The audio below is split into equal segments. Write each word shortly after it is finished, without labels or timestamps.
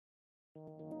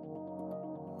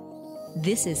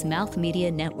This is Mouth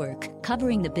Media Network,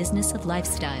 covering the business of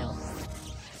lifestyle.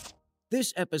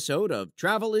 This episode of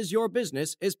Travel is Your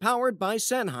Business is powered by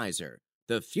Sennheiser,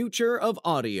 the future of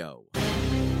audio.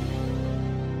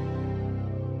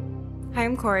 Hi,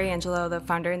 I'm Corey Angelo, the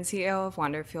founder and CEO of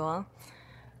Wanderfuel.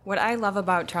 What I love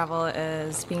about travel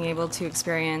is being able to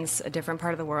experience a different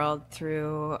part of the world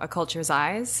through a culture's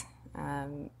eyes.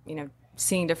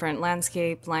 Seeing different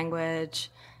landscape, language,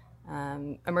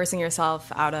 immersing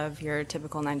yourself out of your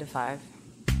typical 9-to-5.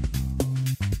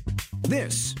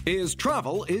 This is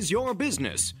Travel is Your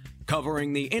Business,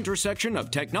 covering the intersection of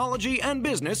technology and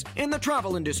business in the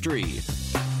travel industry.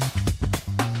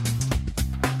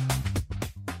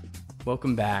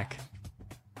 Welcome back.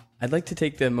 I'd like to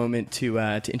take the moment to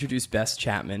introduce Bess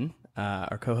Chapman,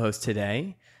 our co-host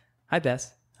today. Hi,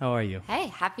 Bess. How are you? Hey,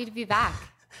 happy to be back.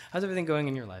 How's everything going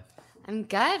in your life? I'm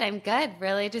good.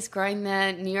 Really just growing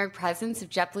the New York presence of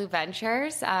JetBlue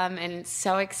Ventures, and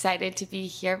so excited to be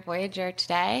here at Voyager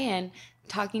today and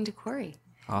talking to Corey.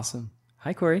 Awesome.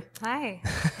 Hi, Corey. Hi.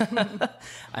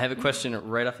 I have a question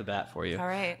right off the bat for you. All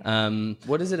right.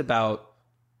 What is it about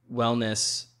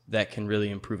wellness that can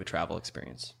really improve a travel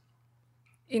experience?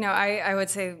 I would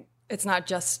say it's not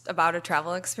just about a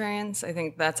travel experience. I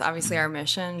think that's obviously our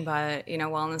mission, but,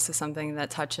 wellness is something that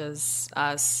touches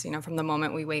us, from the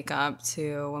moment we wake up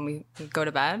to when we go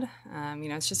to bed.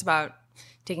 It's just about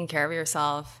taking care of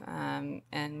yourself.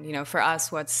 And, for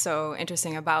us, what's so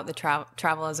interesting about the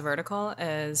travel as a vertical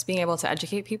is being able to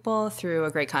educate people through a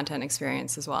great content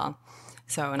experience as well.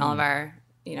 So in all of our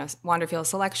Wanderfuel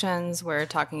selections, we're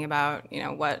talking about,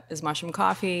 what is mushroom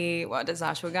coffee, what is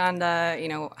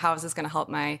ashwagandha, how is this going to help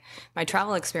my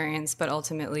travel experience, but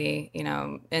ultimately,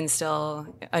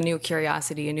 instill a new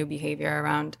curiosity, a new behavior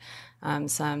around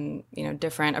some,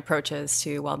 different approaches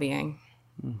to well-being.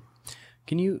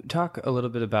 Can you talk a little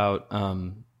bit about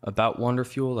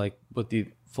Wanderfuel, like what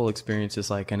the full experience is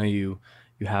like? I know you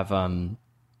have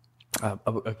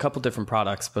a couple different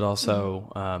products, but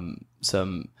also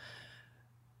some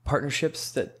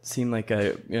partnerships that seem like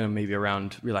maybe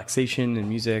around relaxation and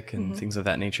music and things of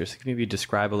that nature. So can you maybe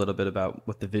describe a little bit about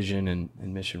what the vision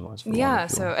and mission was for Yeah,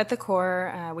 Wanderfuel? so at the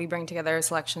core, we bring together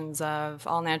selections of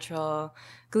all natural,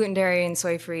 gluten, dairy, and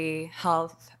soy-free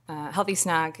healthy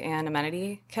snack and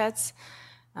amenity kits.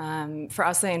 For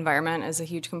us, the environment is a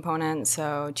huge component,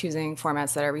 so choosing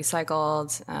formats that are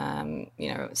recycled,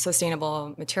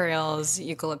 sustainable materials,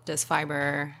 eucalyptus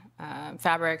fiber,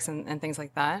 fabrics, and things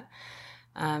like that.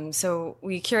 So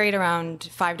we curate around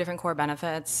 5 different core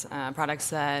benefits, products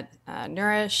that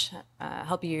nourish,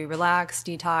 help you relax,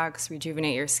 detox,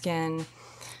 rejuvenate your skin.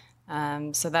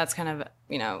 So that's kind of,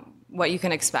 what you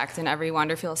can expect in every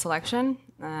Wanderfuel selection.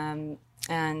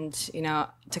 And,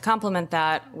 to complement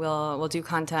that, we'll do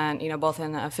content, both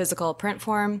in a physical print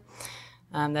form,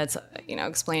 that's,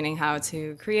 explaining how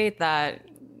to create that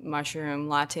mushroom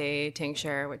latte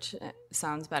tincture, which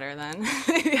sounds better than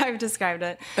I've described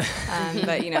it.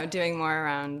 But, doing more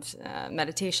around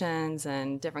meditations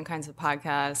and different kinds of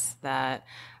podcasts that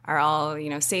are all,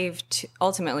 saved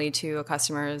ultimately to a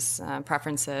customer's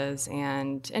preferences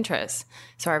and interests.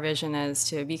 So our vision is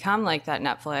to become like that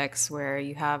Netflix where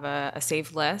you have a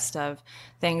saved list of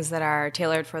things that are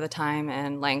tailored for the time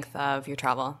and length of your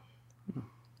travel.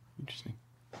 Interesting.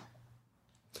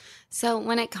 So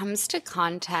when it comes to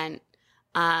content,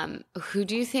 who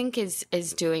do you think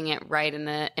is doing it right in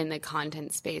the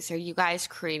content space? Are you guys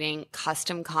creating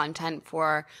custom content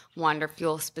for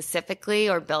Wanderfuel specifically,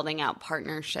 or building out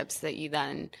partnerships that you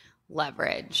then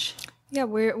leverage? Yeah,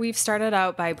 we've started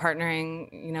out by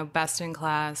partnering, best in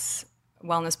class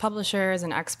wellness publishers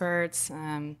and experts,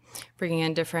 bringing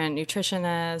in different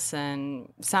nutritionists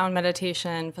and sound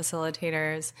meditation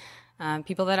facilitators.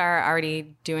 People that are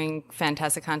already doing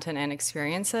fantastic content and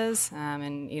experiences,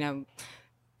 and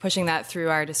pushing that through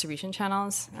our distribution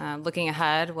channels. Looking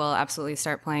ahead, we'll absolutely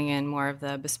start playing in more of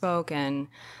the bespoke and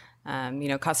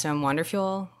custom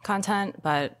Wanderfuel content.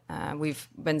 But we've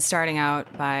been starting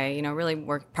out by really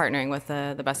partnering with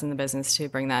the best in the business to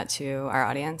bring that to our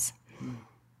audience.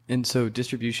 And so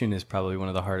distribution is probably one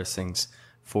of the hardest things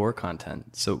for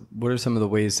content. So what are some of the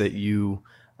ways that you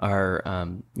are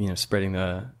spreading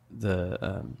the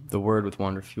word with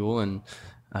Wanderfuel? And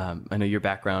I know your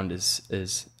background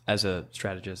is as a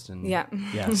strategist,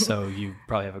 and so you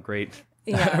probably have a great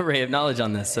array of knowledge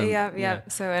on this. So,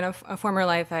 So in a former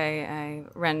life, I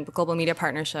ran global media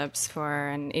partnerships for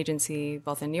an agency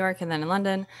both in New York and then in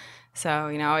London. So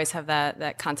I always have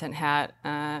that content hat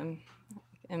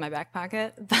in my back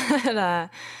pocket. But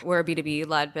we're a B2B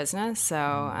led business.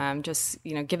 So just,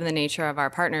 given the nature of our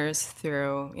partners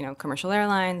through, commercial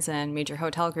airlines and major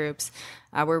hotel groups,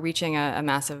 we're reaching a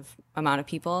massive amount of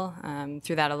people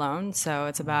through that alone. So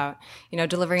it's about,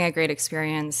 delivering a great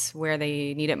experience where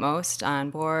they need it most, on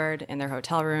board, in their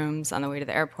hotel rooms, on the way to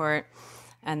the airport,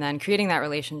 and then creating that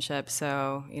relationship.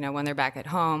 So, when they're back at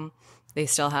home, they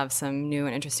still have some new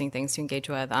and interesting things to engage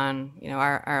with on,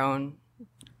 our own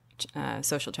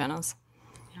social channels.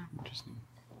 Yeah. Interesting.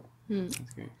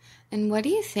 That's great. And what do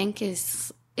you think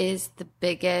is the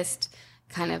biggest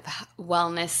kind of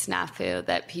wellness snafu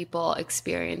that people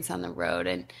experience on the road?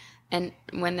 And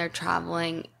when they're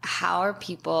traveling, how are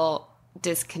people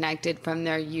disconnected from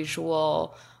their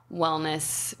usual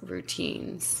wellness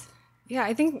routines? Yeah,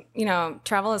 I think,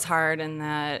 travel is hard in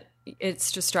that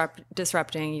it's just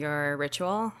disrupting your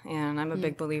ritual. And I'm a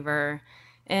big believer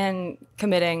in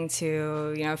committing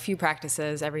to, a few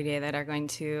practices every day that are going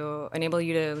to enable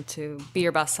you to be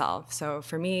your best self. So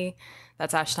for me,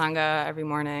 that's Ashtanga every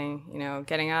morning,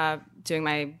 getting up, doing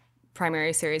my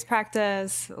primary series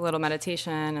practice, a little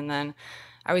meditation, and then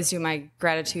I always do my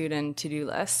gratitude and to-do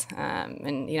list.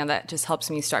 And, that just helps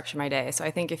me structure my day. So I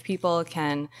think if people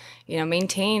can,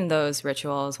 maintain those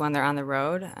rituals when they're on the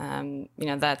road,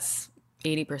 that's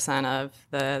 80% of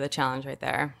the challenge right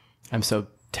there. I'm so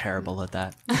terrible at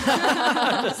that.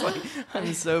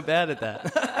 I'm so bad at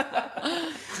that.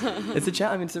 It's a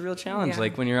challenge. I mean, it's a real challenge. Yeah.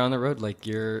 Like when you're on the road, like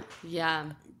you're Yeah.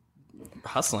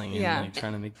 hustling and like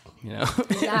trying to make, Yeah,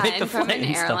 make the and from flight an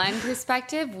and stuff. airline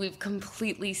perspective, we've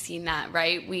completely seen that,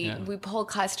 right? We pull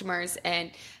customers,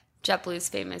 and JetBlue's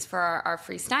famous for our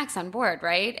free snacks on board,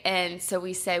 right? And so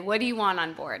we say, what do you want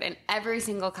on board? And every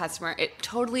single customer, it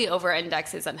totally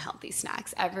over-indexes on healthy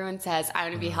snacks. Everyone says, I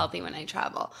want to be healthy when I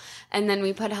travel. And then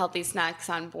we put healthy snacks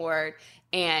on board,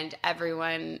 and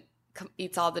everyone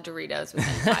eats all the Doritos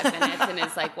within 5 minutes and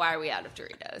is like, why are we out of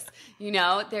Doritos?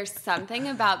 There's something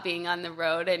about being on the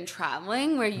road and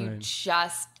traveling where you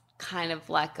just kind of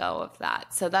let go of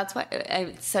that. So that's why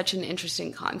it's such an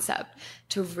interesting concept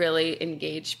to really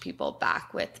engage people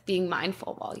back with being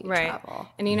mindful while you travel.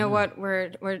 And what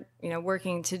we're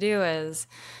working to do is,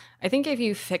 I think if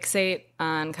you fixate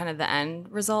on kind of the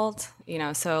end result,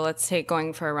 so let's take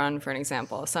going for a run for an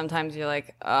example. Sometimes you're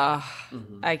like, oh,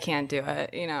 I can't do it.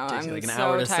 I'm like an so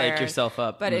hour to tired. psych yourself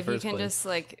up. But in if the you first can place. just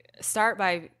like start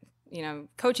by,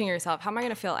 coaching yourself, how am I going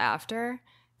to feel after?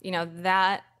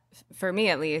 That for me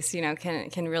at least,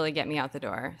 can really get me out the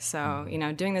door. So,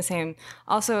 doing the same,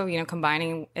 also,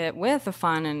 combining it with a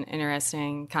fun and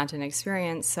interesting content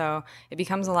experience. So it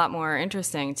becomes a lot more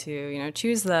interesting to,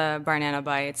 choose the Barnana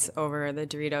Bites over the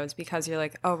Doritos because you're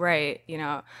like, oh, right,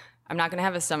 I'm not going to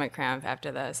have a stomach cramp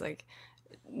after this. Like,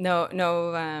 no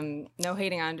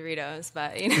hating on Doritos,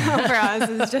 but for us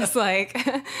it's just like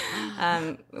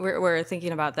we're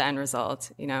thinking about the end result,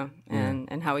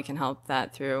 and how we can help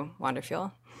that through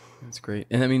Wanderfuel. That's great.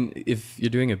 And I mean, if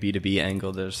you're doing a B2B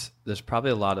angle, there's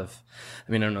probably a lot of,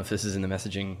 I mean, I don't know if this is in the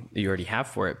messaging that you already have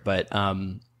for it, but,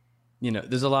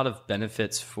 there's a lot of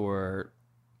benefits for,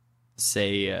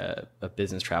 say, a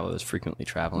business traveler that's frequently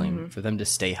traveling, for them to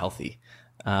stay healthy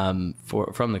from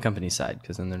the company side,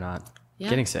 because then they're not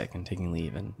getting sick and taking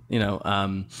leave. And,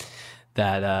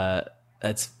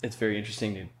 it's very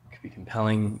interesting to be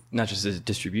compelling, not just as a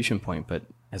distribution point, but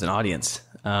as an audience,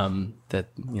 that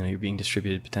you're being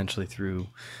distributed potentially through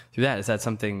that. Is that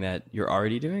something that you're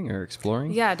already doing or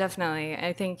exploring? Yeah, definitely.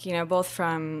 I think both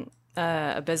from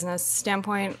a business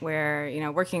standpoint,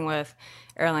 where working with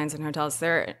airlines and hotels,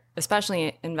 they're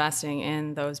especially investing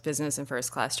in those business and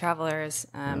first class travelers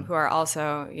who are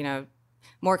also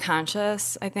more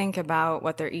conscious, I think, about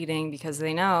what they're eating, because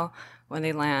they know when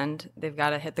they land, they've got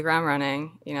to hit the ground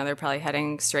running. They're probably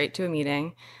heading straight to a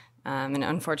meeting. And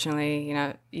unfortunately,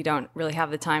 you don't really have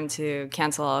the time to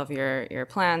cancel all of your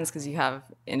plans because you have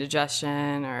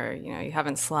indigestion or, you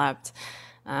haven't slept.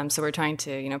 So we're trying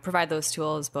to, provide those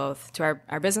tools both to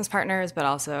our business partners, but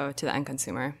also to the end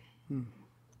consumer.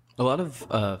 A lot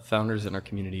of founders in our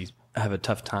communities have a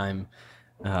tough time,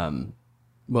 going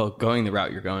the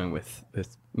route you're going with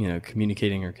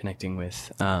communicating or connecting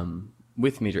with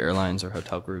major airlines or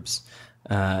hotel groups.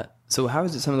 So how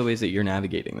is it some of the ways that you're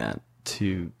navigating that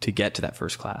to get to that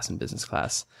first class and business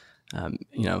class?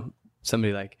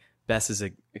 Somebody like Bess is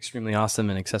extremely awesome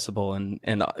and accessible and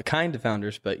kind to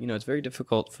founders, but it's very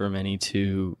difficult for many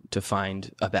to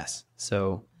find a Bess.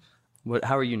 So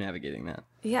how are you navigating that?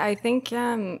 Yeah, I think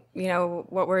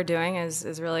what we're doing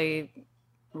is really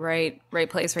right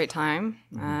place, right time.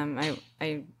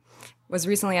 I was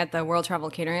recently at the World Travel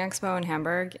Catering Expo in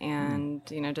Hamburg, and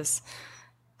just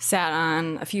sat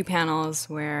on a few panels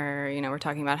where, we're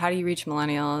talking about how do you reach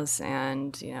millennials,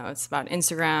 and, it's about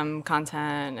Instagram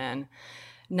content, and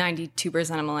 92%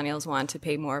 of millennials want to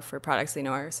pay more for products they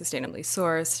know are sustainably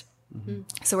sourced. Mm-hmm.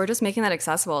 So we're just making that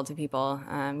accessible to people.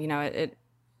 It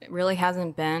really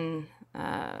hasn't been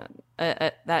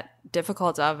that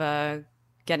difficult of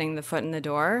getting the foot in the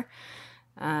door.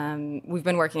 We've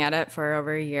been working at it for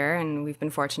over a year, and we've been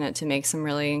fortunate to make some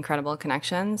really incredible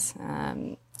connections.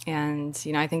 And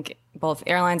I think both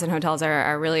airlines and hotels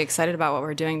are really excited about what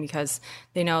we're doing, because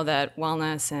they know that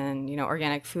wellness and,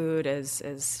 organic food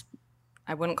is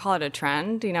I wouldn't call it a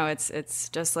trend. It's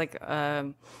just like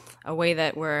a way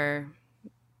that we're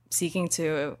seeking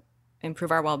to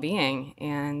improve our well-being.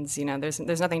 And, there's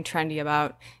nothing trendy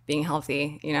about being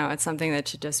healthy. It's something that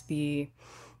should just be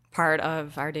part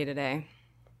of our day-to-day.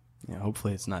 Yeah,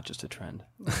 hopefully it's not just a trend.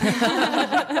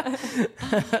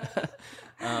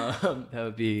 That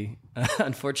would be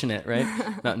unfortunate, right?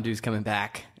 Mountain Dew's coming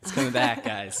back. It's coming back,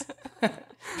 guys.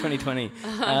 2020.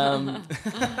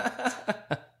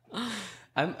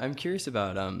 I'm curious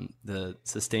about the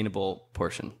sustainable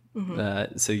portion.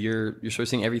 Mm-hmm. So you're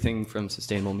sourcing everything from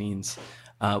sustainable means.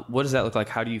 What does that look like?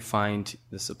 How do you find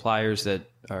the suppliers that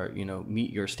are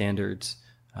meet your standards?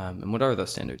 And what are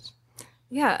those standards?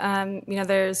 Yeah,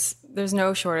 there's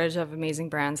no shortage of amazing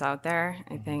brands out there.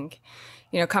 I think,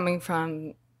 coming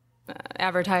from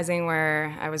advertising,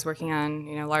 where I was working on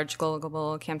large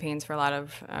global campaigns for a lot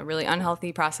of really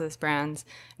unhealthy processed brands,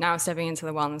 now stepping into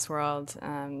the wellness world,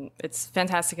 it's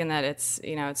fantastic in that it's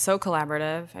so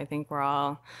collaborative. I think we're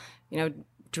all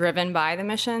driven by the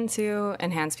mission to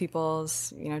enhance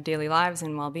people's daily lives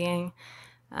and well-being.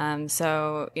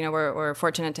 So we're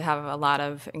fortunate to have a lot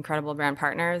of incredible brand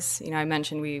partners. I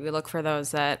mentioned we look for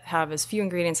those that have as few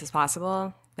ingredients as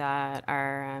possible, that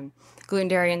are gluten,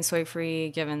 dairy, and soy-free,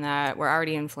 given that we're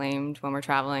already inflamed when we're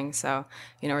traveling. So,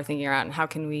 we're thinking around how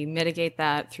can we mitigate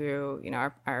that through,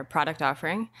 our product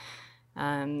offering.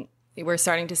 We're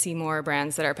starting to see more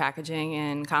brands that are packaging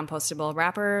in compostable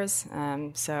wrappers.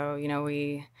 So,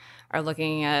 we are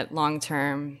looking at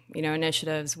long-term,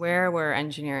 initiatives where we're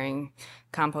engineering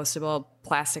compostable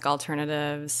plastic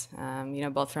alternatives,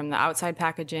 both from the outside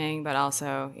packaging, but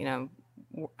also,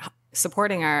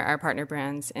 supporting our partner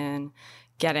brands in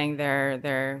getting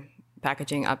their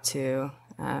packaging up to,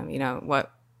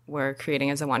 what we're creating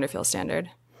as a Wonderfuel standard.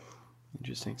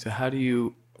 Interesting. So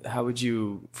how would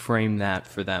you frame that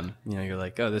for them? You're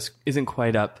like, oh, this isn't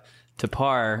quite up to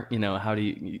par. How do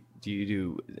you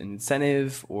do an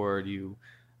incentive, or do you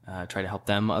try to help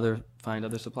them find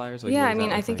other suppliers? Like,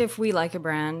 I think if we like a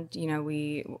brand,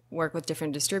 we work with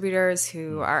different distributors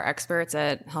who are experts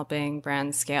at helping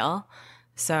brands scale.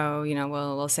 So,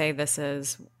 we'll say this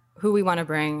is who we want to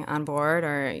bring on board,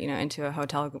 or, into a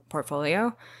hotel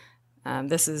portfolio.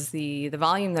 This is the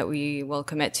volume that we will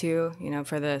commit to,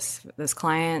 for this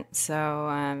client.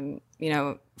 So,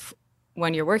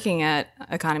 when you're working at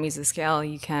economies of scale,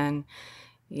 you can,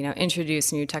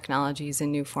 introduce new technologies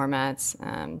and new formats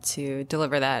to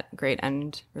deliver that great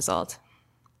end result.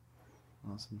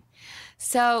 Awesome.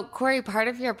 So, Corey, part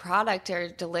of your product are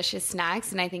delicious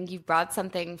snacks, and I think you've brought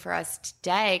something for us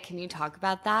today. Can you talk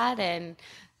about that and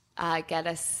get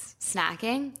us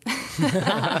snacking?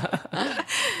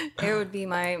 It would be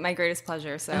my greatest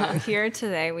pleasure. So here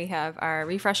today we have our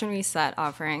Refresh and Reset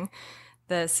offering.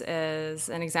 This is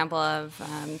an example of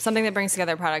something that brings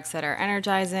together products that are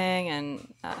energizing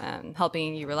and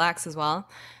helping you relax as well.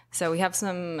 So we have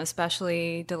some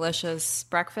especially delicious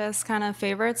breakfast kind of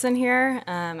favorites in here.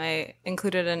 I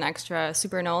included an extra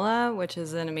Supernola, which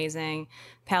is an amazing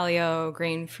paleo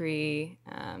grain-free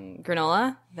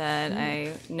granola that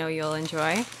I know you'll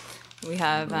enjoy. We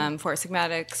have Four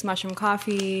Sigmatics mushroom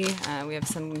coffee. We have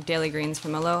some daily greens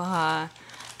from Aloha.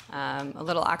 A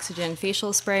little oxygen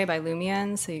facial spray by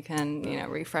Lumion, so you can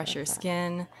refresh your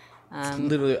skin.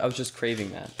 Literally, I was just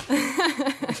craving that.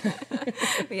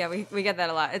 Yeah, we get that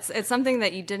a lot. It's something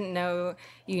that you didn't know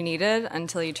you needed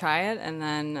until you try it, and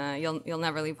then you'll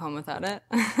never leave home without it.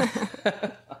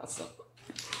 Awesome.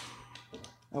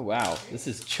 Oh wow, this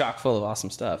is chock full of awesome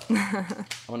stuff. I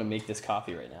want to make this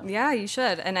coffee right now. Yeah, you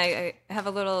should. And I have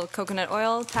a little coconut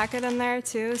oil packet in there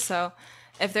too. So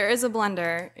if there is a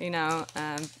blender,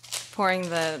 pouring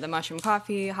the mushroom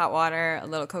coffee, hot water, a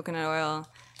little coconut oil,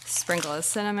 sprinkle of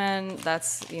cinnamon.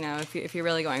 That's, if you're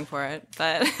really going for it.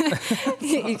 But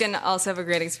you can also have a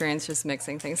great experience just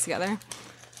mixing things together.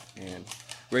 And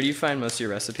where do you find most of your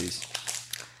recipes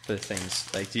for things?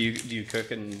 Like, do you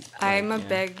cook and? I'm a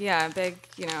big,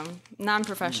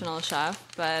 non-professional chef,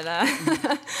 but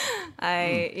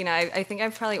I think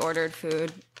I've probably ordered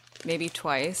food maybe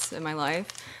twice in my life.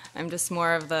 I'm just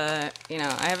more of the,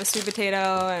 I have a sweet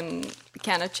potato and a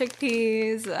can of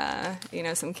chickpeas,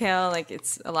 some kale. Like,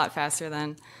 it's a lot faster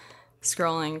than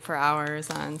scrolling for hours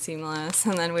on Seamless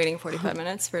and then waiting 45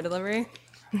 minutes for delivery.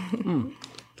 I'm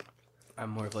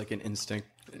more of like an instant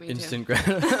too.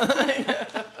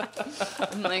 gratification.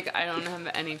 I'm like, I don't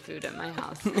have any food at my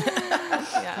house.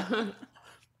 Yeah.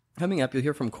 Coming up, you'll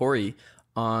hear from Corey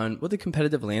on what the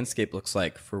competitive landscape looks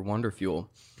like for Wonderfuel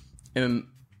and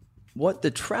what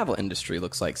the travel industry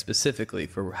looks like specifically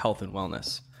for health and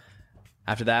wellness.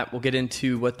 After that, we'll get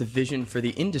into what the vision for the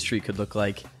industry could look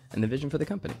like and the vision for the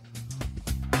company.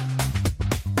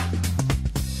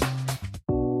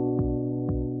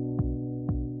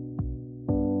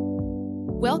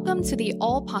 Welcome to the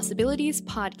All Possibilities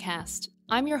podcast.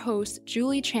 I'm your host,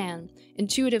 Julie Chan,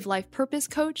 intuitive life purpose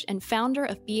coach and founder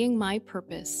of Being My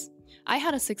Purpose. I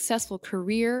had a successful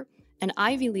career, an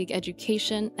Ivy League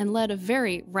education, and led a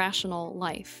very rational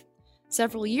life.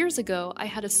 Several years ago, I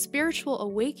had a spiritual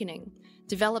awakening,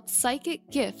 developed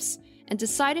psychic gifts, and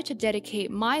decided to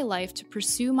dedicate my life to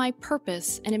pursue my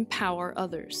purpose and empower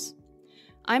others.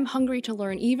 I'm hungry to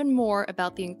learn even more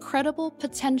about the incredible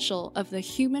potential of the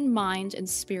human mind and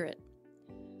spirit.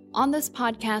 On this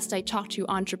podcast, I talk to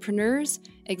entrepreneurs,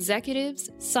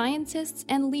 executives, scientists,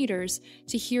 and leaders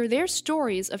to hear their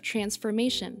stories of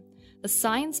transformation, the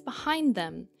science behind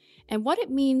them, and what it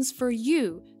means for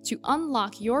you to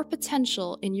unlock your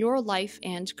potential in your life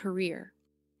and career.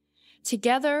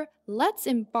 Together, let's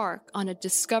embark on a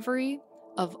discovery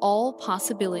of all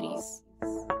possibilities.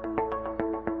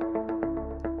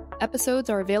 Episodes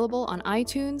are available on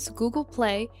iTunes, Google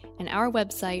Play, and our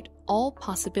website,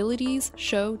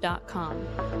 allpossibilitiesshow.com.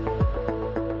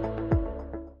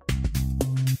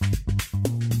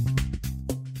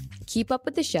 Keep up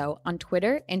with the show on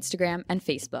Twitter, Instagram, and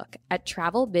Facebook at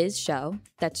Travel Biz Show.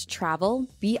 That's Travel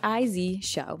BIZ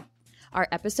Show. Our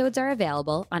episodes are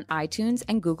available on iTunes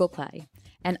and Google Play,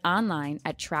 and online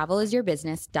at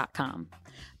travelisyourbusiness.com.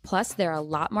 Plus, there are a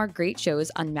lot more great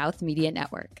shows on Mouth Media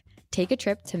Network. Take a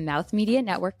trip to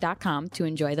mouthmedianetwork.com to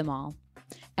enjoy them all.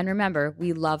 And remember,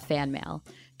 we love fan mail.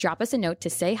 Drop us a note to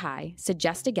say hi,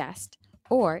 suggest a guest,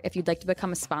 or if you'd like to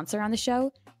become a sponsor on the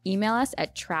show, email us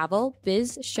at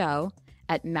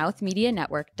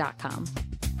travelbizshow@mouthmedianetwork.com.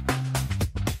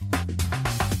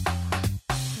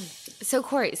 So,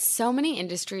 Corey, so many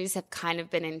industries have kind of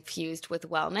been infused with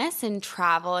wellness, and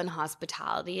travel and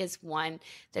hospitality is one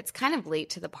that's kind of late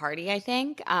to the party, I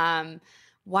think.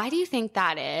 Why do you think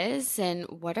that is? And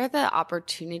what are the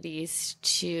opportunities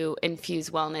to infuse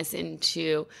wellness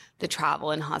into the travel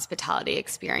and hospitality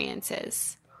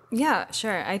experiences? Yeah,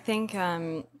 sure. I think,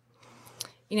 in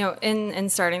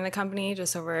starting the company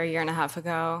just over a year and a half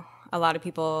ago, a lot of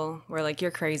people were like, you're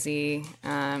crazy.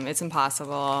 It's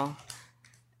impossible.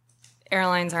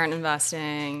 Airlines aren't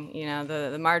investing.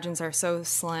 The margins are so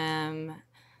slim.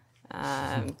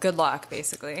 Good luck,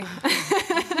 basically.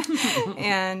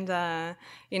 And,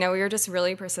 we were just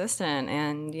really persistent.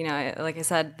 And, like I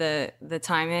said, the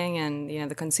timing and,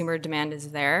 the consumer demand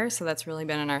is there. So that's really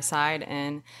been on our side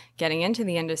in getting into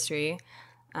the industry.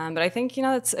 But I think,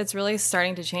 it's really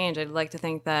starting to change. I'd like to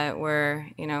think that we're,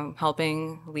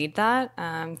 helping lead that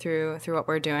through what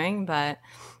we're doing. But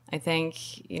I think,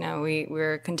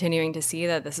 we're continuing to see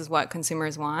that this is what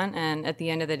consumers want. And at the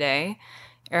end of the day,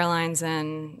 airlines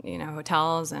and,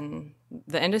 hotels and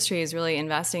the industry is really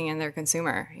investing in their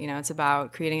consumer. It's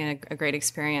about creating a great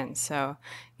experience. So,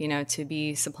 to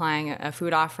be supplying a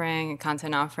food offering, a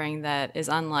content offering that is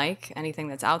unlike anything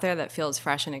that's out there, that feels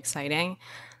fresh and exciting.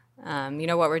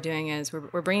 What we're doing is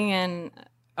we're bringing in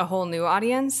a whole new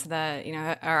audience that,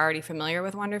 are already familiar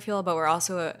with Wonderfuel, but we're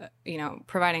also,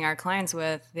 providing our clients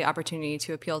with the opportunity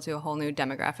to appeal to a whole new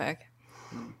demographic.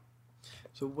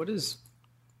 So what does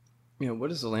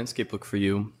the landscape look for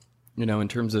you, in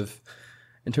terms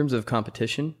of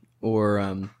competition,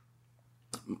 or,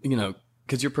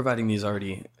 because you're providing these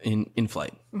already in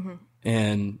flight. Mm-hmm.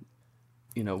 And,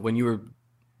 when you were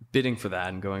bidding for that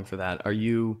and going for that, are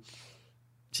you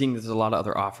seeing there's a lot of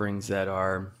other offerings that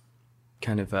are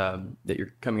kind of, that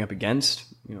you're coming up against?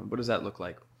 What does that look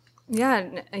like?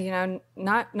 Yeah,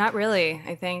 not really.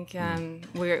 I think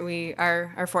we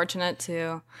are fortunate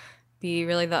to be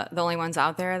really the only ones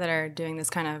out there that are doing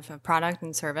this kind of product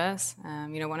and service.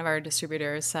 One of our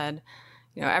distributors said,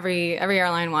 every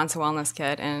airline wants a wellness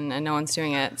kit and no one's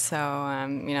doing it. So,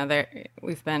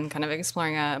 we've been kind of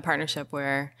exploring a partnership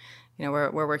where,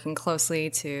 we're working closely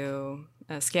to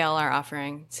scale our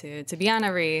offering to be on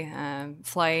every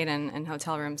flight and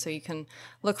hotel room. So you can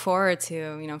look forward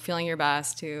to, feeling your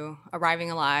best, to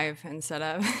arriving alive instead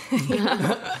of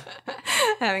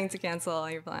having to cancel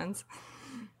all your plans.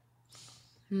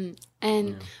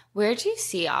 And where do you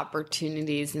see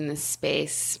opportunities in this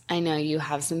space? I know you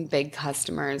have some big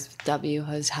customers with W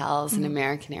Hotels and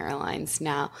American Airlines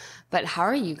now, but how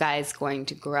are you guys going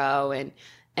to grow,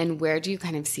 and where do you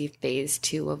kind of see phase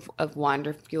 2 of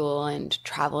Wanderfuel and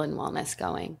travel and wellness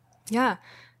going? Yeah.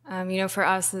 For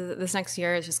us, this next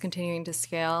year is just continuing to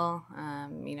scale,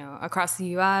 across the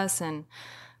U.S. And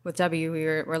with W,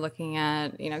 we're looking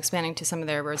at, expanding to some of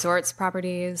their resorts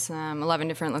properties, 11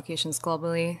 different locations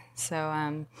globally.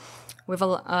 So we have a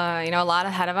lot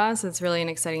ahead of us. It's really an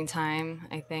exciting time.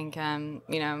 I think,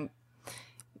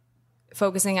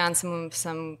 focusing on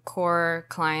some core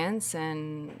clients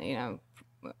and,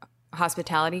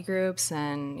 hospitality groups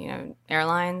and,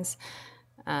 airlines,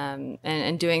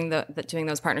 and doing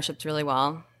those partnerships really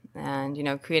well.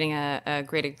 And, creating a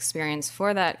great experience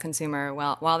for that consumer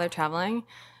while they're traveling,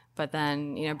 but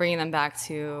then, bringing them back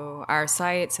to our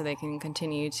site so they can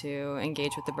continue to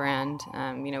engage with the brand.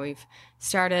 We've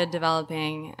started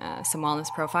developing some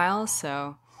wellness profiles.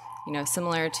 So,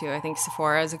 similar to, I think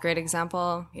Sephora is a great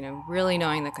example, really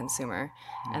knowing the consumer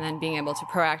and then being able to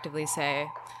proactively say,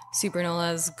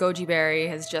 Supernola's Goji Berry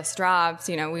has just dropped.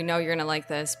 We know you're going to like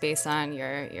this based on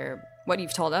your what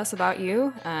you've told us about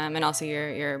you, and also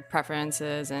your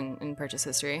preferences and purchase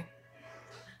history.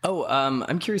 Oh,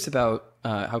 I'm curious about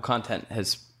how content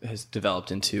has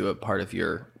developed into a part of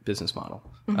your business model,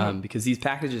 because these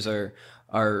packages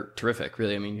are terrific.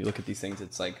 Really, I mean, you look at these things,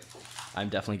 it's like, I'm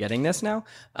definitely getting this now.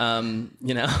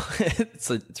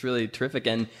 It's really terrific.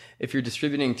 And if you're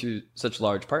distributing through such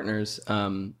large partners,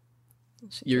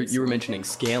 you were mentioning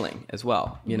scaling as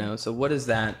well. So what is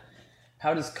that?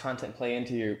 How does content play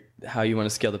into how you want to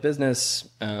scale the business?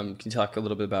 Can you talk a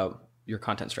little bit about your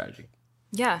content strategy?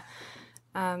 Yeah.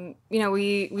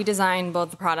 We design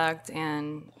both the product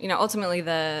and, ultimately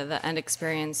the end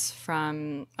experience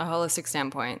from a holistic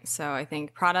standpoint. So I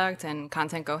think product and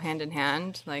content go hand in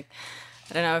hand. Like,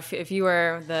 I don't know if you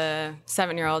were the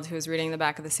 7-year-old who was reading the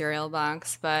back of the cereal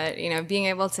box, but, being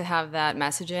able to have that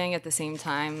messaging at the same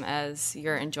time as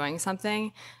you're enjoying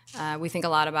something, we think a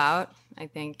lot about. I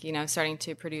think, starting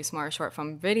to produce more short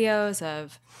form videos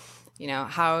of,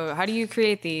 how do you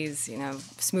create these,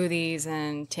 smoothies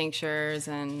and tinctures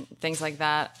and things like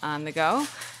that on the go,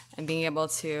 and being able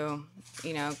to,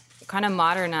 kind of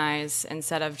modernize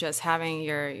instead of just having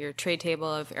your tray table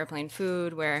of airplane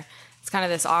food where it's kind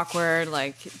of this awkward,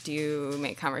 like, do you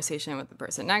make conversation with the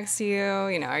person next to you?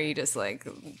 Are you just like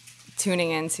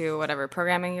tuning into whatever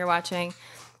programming you're watching?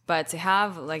 But to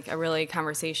have like a really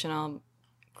conversational,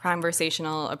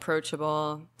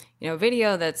 approachable,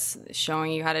 video that's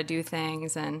showing you how to do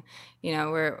things. And,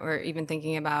 we're even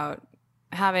thinking about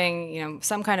having,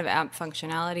 some kind of app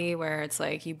functionality where it's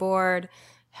like you board,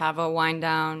 have a wind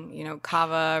down,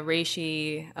 kava,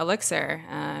 reishi, elixir,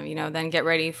 then get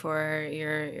ready for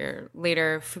your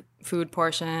later food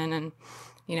portion. And,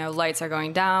 lights are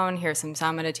going down, here's some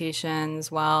sound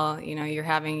meditations while, you're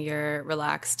having your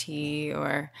relaxed tea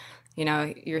or,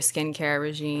 your skincare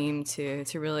regime to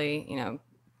really,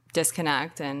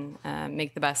 disconnect and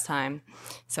make the best time.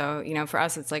 So, for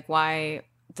us, it's like, why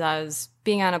does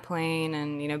being on a plane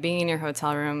and, being in your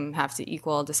hotel room have to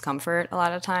equal discomfort a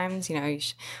lot of times?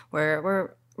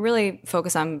 We're really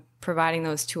focused on providing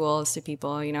those tools to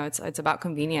people. It's about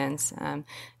convenience. And,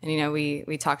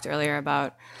 we talked earlier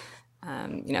about,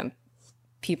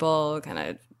 people kind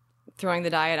of throwing the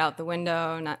diet out the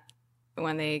window, not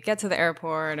when they get to the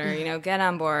airport or, get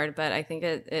on board. But I think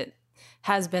it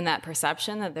has been that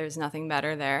perception that there's nothing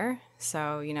better there.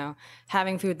 So,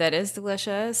 having food that is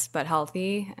delicious but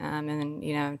healthy, and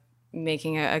then,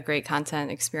 making a great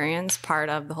content experience part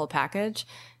of the whole package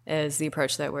is the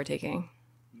approach that we're taking.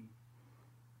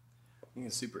 I think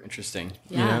it's super interesting,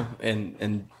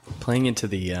 and playing into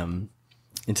the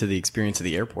experience of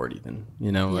the airport even,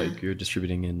 like you're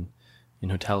distributing in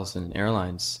hotels and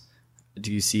airlines.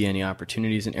 Do you see any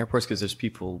opportunities in airports? Because there's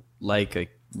people like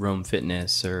Rome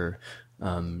Fitness or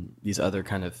these other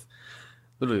kind of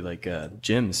literally like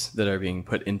gyms that are being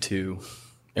put into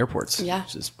airports,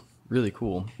 which is really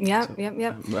cool. Yeah, so,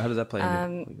 yep. How does that play?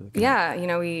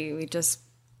 We just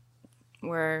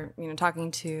were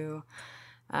talking to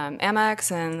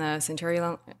Amex and the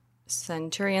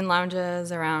Centurion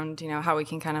lounges around how we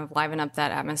can kind of liven up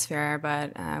that atmosphere.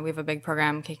 But we have a big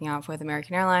program kicking off with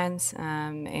American Airlines,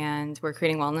 and we're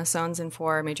creating wellness zones in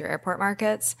 4 major airport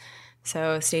markets.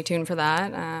 So stay tuned for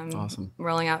that. Awesome.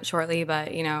 Rolling out shortly,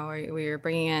 but we're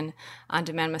bringing in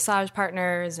on-demand massage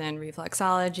partners and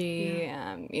reflexology.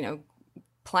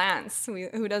 Plants.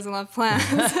 Who doesn't love plants?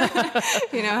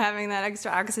 Having that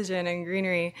extra oxygen and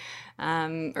greenery.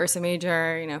 Ursa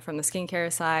Major, from the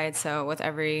skincare side. So with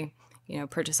every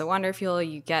purchase a Wonder Fuel,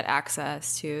 you get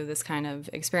access to this kind of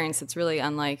experience that's really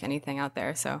unlike anything out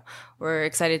there. So we're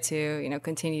excited to,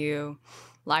 continue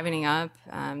livening up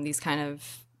these kind of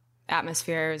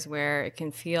atmospheres where it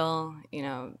can feel,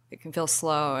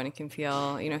 slow and it can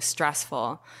feel,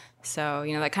 stressful. So,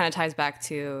 that kind of ties back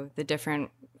to the different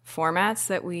formats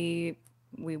that we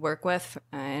work with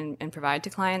and provide to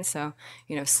clients. So,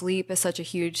 sleep is such a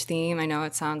huge theme. I know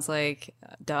it sounds like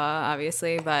duh,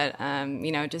 obviously, but,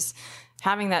 just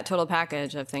having that total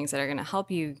package of things that are going to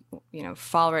help you,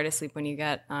 fall right asleep when you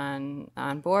get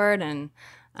on board, and,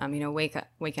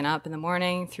 waking up in the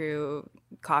morning through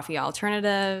coffee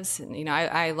alternatives. And,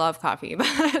 I love coffee,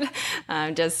 but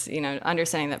just,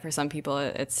 understanding that for some people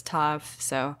it's tough.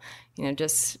 So,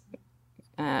 just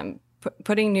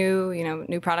putting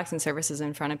new products and services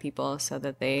in front of people so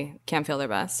that they can feel their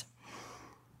best.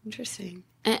 Interesting.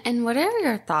 And what are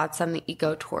your thoughts on the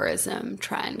ecotourism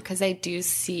trend? Because I do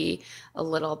see a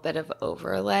little bit of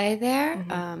overlay there,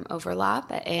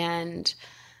 overlap. And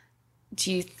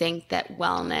do you think that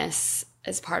wellness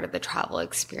as part of the travel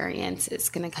experience is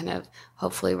going to kind of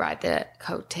hopefully ride the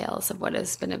coattails of what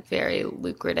has been a very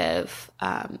lucrative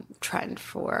trend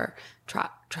for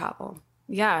travel?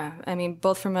 Yeah, I mean,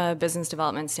 both from a business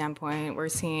development standpoint, we're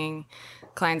seeing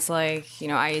clients like,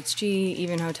 IHG,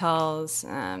 even hotels,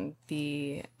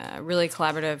 be really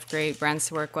collaborative, great brands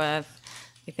to work with.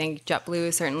 I think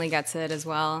JetBlue certainly gets it as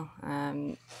well.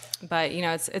 But,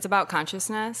 it's about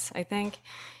consciousness, I think,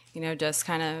 just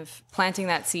kind of planting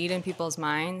that seed in people's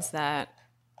minds that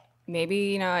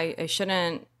maybe, I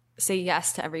shouldn't say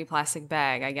yes to every plastic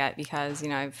bag I get because,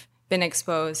 I've been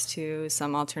exposed to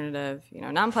some alternative,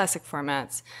 non-plastic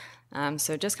formats.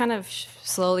 So just kind of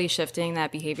slowly shifting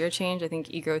that behavior change. I think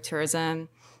ecotourism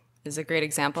is a great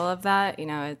example of that.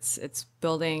 It's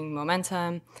building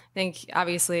momentum. I think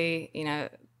obviously,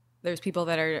 there's people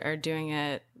that are doing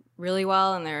it really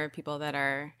well, and there are people that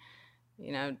are,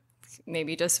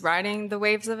 maybe just riding the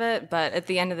waves of it. But at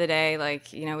the end of the day,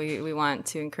 we want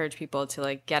to encourage people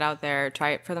to get out there, try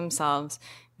it for themselves,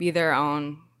 be their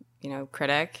own,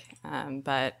 critic.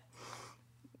 But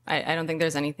I don't think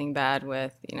there's anything bad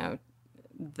with,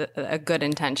 a good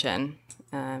intention,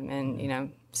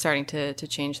 and, starting to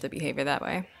change the behavior that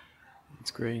way.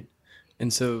 That's great.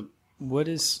 And so what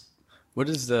is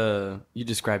you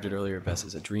described it earlier, Bess,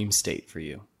 as a dream state for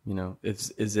you?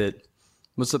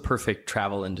 What's the perfect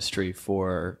travel industry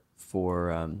for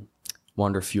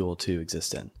Wander Fuel to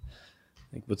exist in?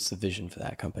 What's the vision for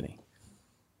that company?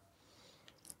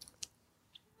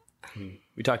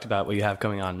 We talked about what you have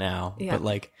going on now, but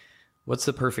what's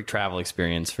the perfect travel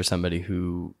experience for somebody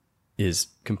who is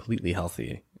completely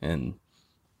healthy and...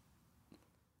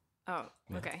 Oh,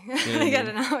 okay. I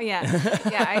gotta know. Yeah.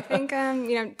 I think,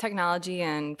 technology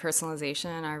and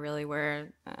personalization are really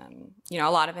where, a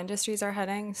lot of industries are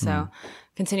heading. So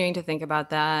continuing to think about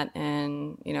that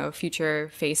and, future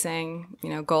facing,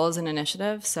 goals and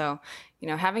initiatives. So,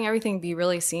 having everything be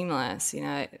really seamless.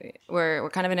 We're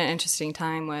kind of in an interesting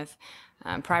time with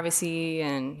privacy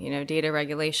and, data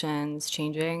regulations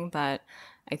changing. But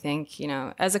I think,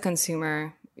 as a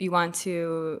consumer, you want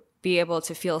to be able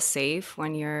to feel safe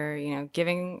when you're,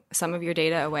 giving some of your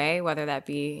data away, whether that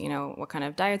be, what kind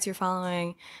of diets you're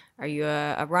following. Are you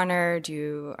a runner?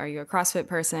 Are you a CrossFit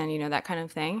person? That kind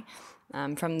of thing.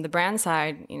 From the brand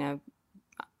side,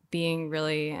 being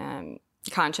really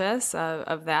conscious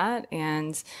of that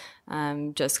and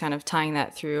just kind of tying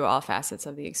that through all facets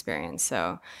of the experience.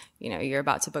 So, you're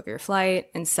about to book your flight,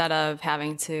 instead of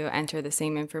having to enter the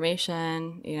same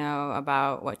information,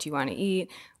 about what you want to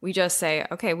eat, we just say,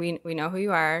 okay, we know who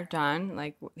you are,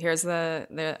 John. Here's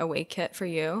the awake kit for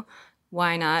you.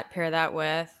 Why not pair that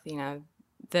with,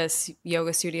 this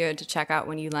yoga studio to check out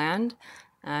when you land?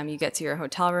 You get to your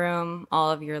hotel room,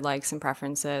 all of your likes and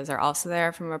preferences are also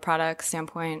there from a product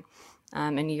standpoint.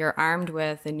 And you're armed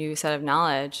with a new set of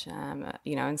knowledge,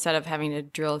 instead of having to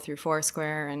drill through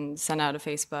Foursquare and send out a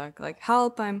Facebook,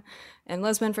 help, I'm in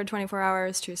Lisbon for 24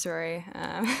 hours, true story.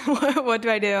 What do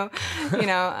I do?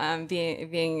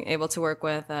 Being able to work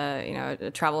with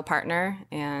a travel partner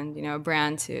and, a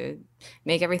brand to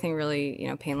make everything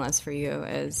really, painless for you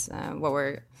is what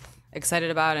we're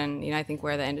excited about. And, I think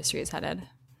where the industry is headed.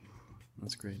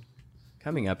 That's great.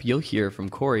 Coming up, you'll hear from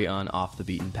Corey on Off the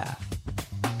Beaten Path.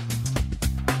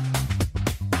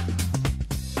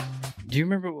 Do you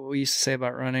remember what we used to say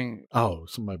about running? Oh,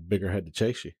 somebody bigger had to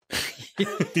chase you.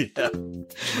 Yeah.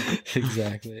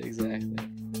 Exactly.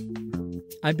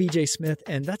 I'm BJ Smith,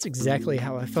 and that's exactly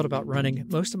how I felt about running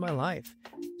most of my life.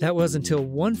 That was until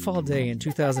one fall day in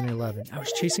 2011. I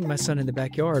was chasing my son in the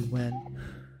backyard when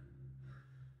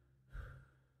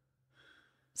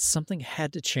something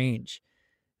had to change.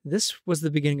 This was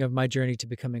the beginning of my journey to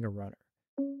becoming a runner.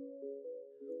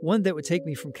 One that would take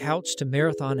me from couch to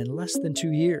marathon in less than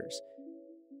 2 years.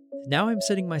 Now I'm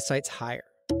setting my sights higher.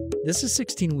 This is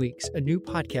 16 Weeks, a new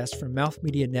podcast from Mouth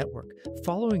Media Network,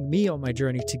 following me on my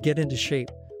journey to get into shape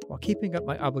while keeping up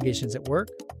my obligations at work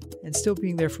and still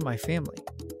being there for my family.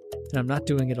 And I'm not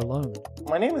doing it alone.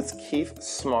 My name is Keith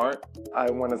Smart. I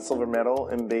won a silver medal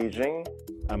in Beijing.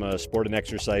 I'm a sport and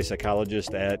exercise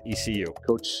psychologist at ECU.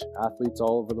 Coach athletes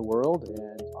all over the world.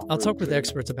 And I'll talk with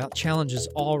experts about challenges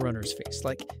all runners face,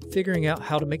 like figuring out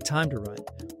how to make time to run,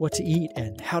 what to eat,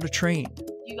 and how to train.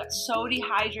 You got so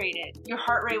dehydrated. Your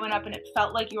heart rate went up and it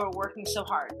felt like you were working so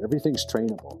hard. Everything's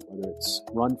trainable, whether it's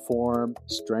run form,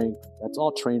 strength, that's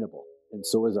all trainable. And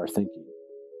so is our thinking.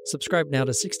 Subscribe now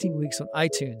to 16 Weeks on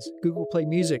iTunes, Google Play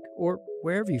Music, or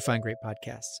wherever you find great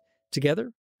podcasts.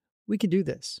 Together, we can do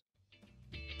this.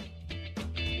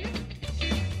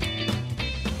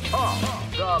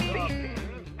 Off the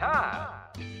Beaten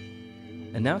Path.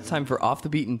 And now it's time for Off the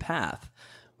Beaten Path,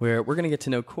 where we're going to get to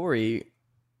know Corey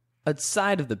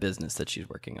outside of the business that she's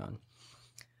working on.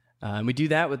 And we do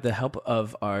that with the help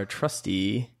of our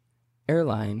trusty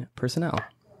airline personnel.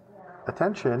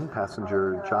 Attention,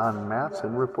 passenger John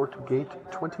Matson, report to gate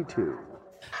 22.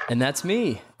 And that's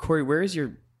me. Corey, where is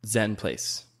your Zen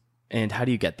place? And how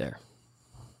do you get there?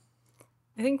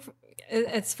 I think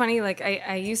it's funny, like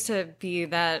I used to be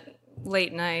that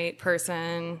late night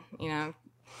person, you know,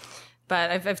 but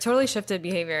I've totally shifted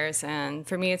behaviors, and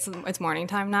for me it's morning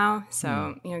time now.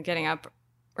 So, you know, getting up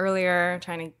earlier,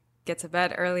 trying to get to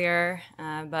bed earlier,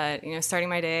 but, you know, starting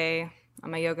my day on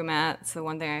my yoga mat. It's the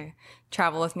one thing I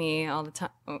travel with me all the time,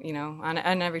 you know, on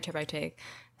every trip I take.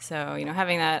 So, you know,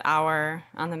 having that hour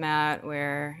on the mat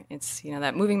where it's, you know,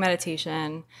 that moving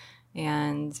meditation,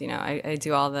 and, you know, I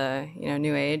do all the, you know,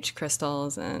 new age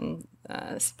crystals and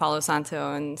Palo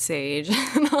Santo and sage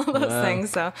and all those things.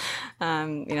 So,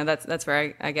 you know, that's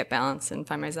where I get balance and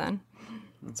find my Zen.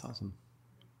 That's awesome.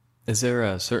 Is there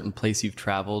a certain place you've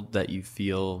traveled that you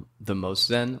feel the most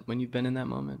Zen when you've been in that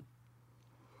moment?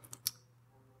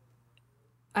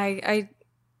 I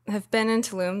have been in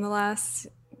Tulum the last,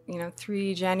 you know,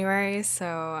 3 Januaries. So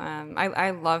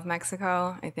I love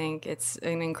Mexico. I think it's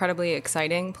an incredibly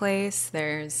exciting place.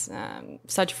 There's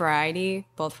such variety,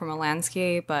 both from a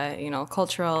landscape, but, you know,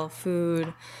 cultural,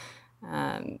 food,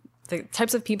 the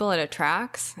types of people it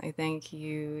attracts. I think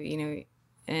you know,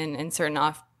 in certain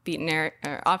off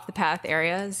the path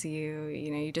areas,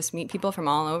 you just meet people from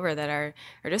all over that are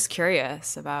just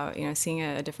curious about, you know, seeing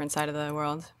a different side of the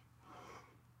world.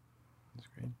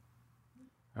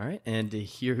 All right, and to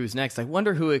hear who's next, I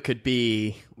wonder who it could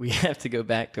be. We have to go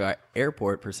back to our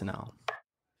airport personnel.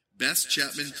 Bess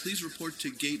Chapman, please report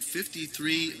to gate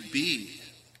 53B.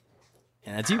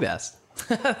 And that's you, Bess.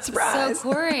 Surprise!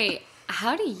 So, Corey,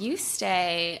 how do you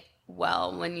stay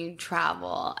well when you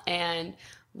travel? And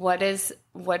what is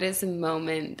a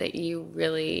moment that you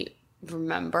really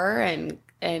remember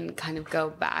and kind of go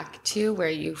back to where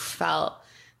you felt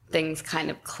things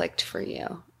kind of clicked for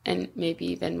you? And maybe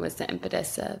even was the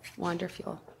impetus of Wander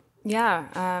Fuel.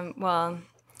 Yeah. Well,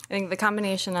 I think the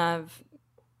combination of,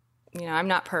 you know, I'm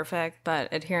not perfect, but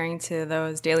adhering to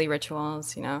those daily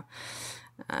rituals, you know,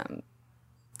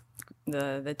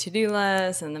 the to-do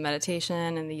list and the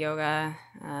meditation and the yoga.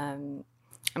 I'm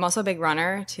also a big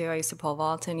runner, too. I used to pole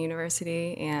vault in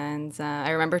university. And I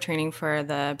remember training for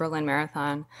the Berlin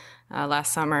Marathon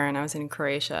last summer, and I was in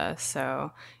Croatia.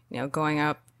 So, you know, going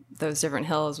up those different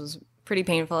hills was pretty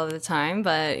painful at the time,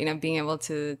 but, you know, being able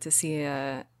to see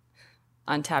a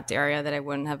untapped area that I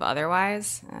wouldn't have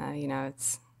otherwise, you know,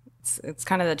 it's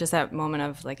kind of just that moment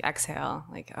of like exhale,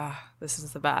 like, oh, this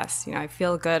is the best. You know, I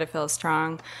feel good, I feel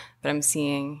strong, but I'm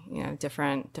seeing, you know,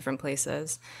 different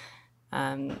places.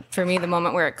 For me, the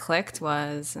moment where it clicked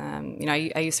was, you know,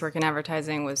 I used to work in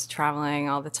advertising, was traveling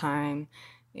all the time,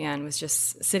 and was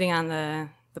just sitting on the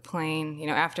plane, you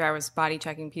know, after I was body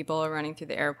checking people running through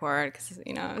the airport because,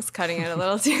 you know, I was cutting it a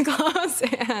little too close,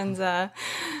 and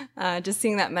just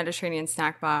seeing that Mediterranean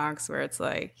snack box where it's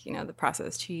like, you know, the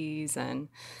processed cheese and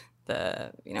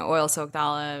the, you know, oil soaked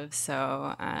olives.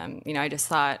 So, you know, I just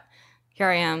thought, here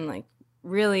I am, like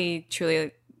really,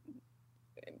 truly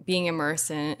being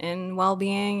immersed in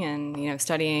well-being and, you know,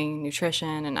 studying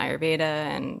nutrition and Ayurveda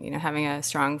and, you know, having a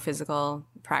strong physical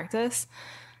practice.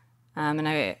 And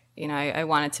I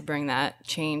wanted to bring that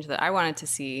change that I wanted to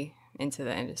see into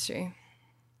the industry.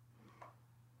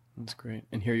 That's great.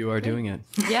 And here you are doing it.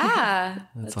 Yeah.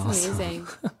 That's awesome. Amazing.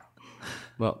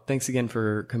 Well, thanks again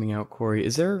for coming out, Corey.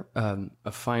 Is there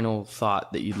a final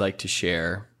thought that you'd like to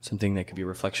share? Something that could be a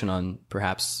reflection on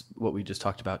perhaps what we just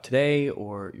talked about today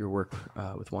or your work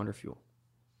with WonderFuel?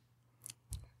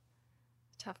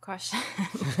 Tough question.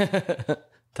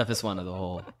 Toughest one of the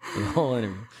whole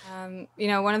interview.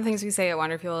 One of the things we say at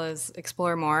WonderFuel is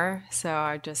explore more. So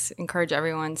I just encourage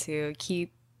everyone to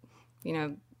keep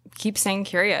staying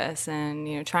curious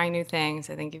and, trying new things.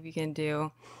 I think if you can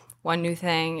do one new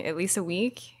thing at least a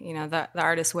week, The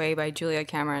Artist's Way by Julia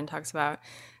Cameron talks about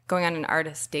going on an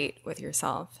artist date with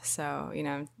yourself. So,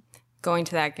 going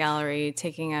to that gallery,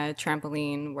 taking a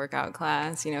trampoline workout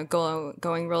class, going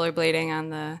rollerblading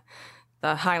on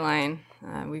the High Line.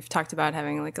 We've talked about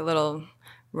having like a little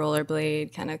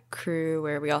rollerblade kind of crew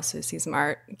where we also see some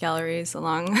art galleries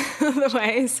along the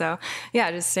way. So yeah,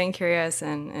 just staying curious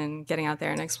and getting out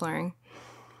there and exploring.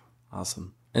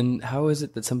 Awesome. And how is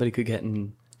it that somebody could get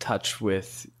in touch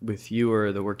with you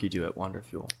or the work you do at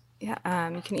WonderFuel? Yeah,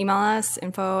 you can email us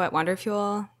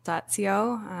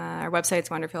info@wonderfuel.co. Our website's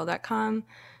wonderfuel.com.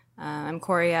 I'm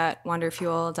Corey at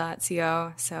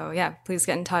wonderfuel.co. So yeah, please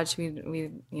get in touch. We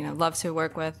love to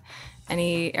work with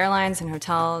any airlines and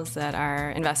hotels that are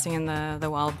investing in the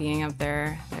well-being of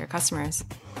their customers.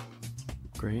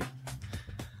 Great.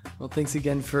 Well, thanks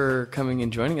again for coming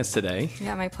and joining us today.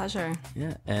 Yeah, my pleasure.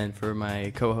 Yeah, and for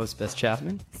my co-host Beth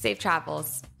Chapman. Safe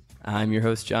travels. I'm your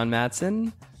host John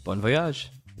Matson. Bon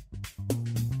voyage.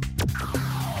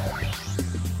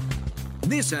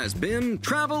 This has been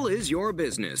Travel is Your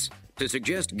Business. To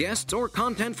suggest guests or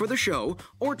content for the show,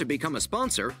 or to become a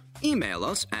sponsor, email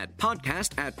us at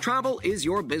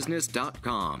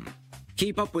podcast@travelisyourbusiness.com.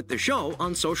 Keep up with the show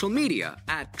on social media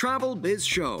at Travel Biz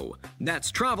Show.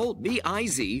 That's Travel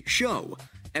B-I-Z Show.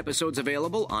 Episodes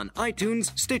available on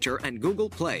iTunes, Stitcher, and Google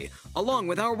Play, along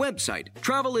with our website,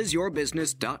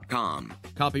 travelisyourbusiness.com.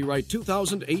 Copyright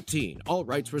 2018, all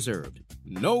rights reserved.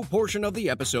 No portion of the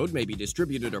episode may be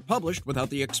distributed or published without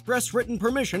the express written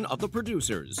permission of the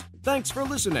producers. Thanks for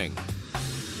listening.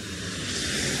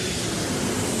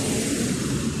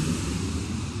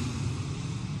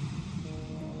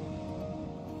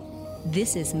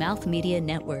 This is Mouth Media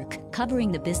Network,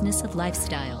 covering the business of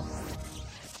lifestyle.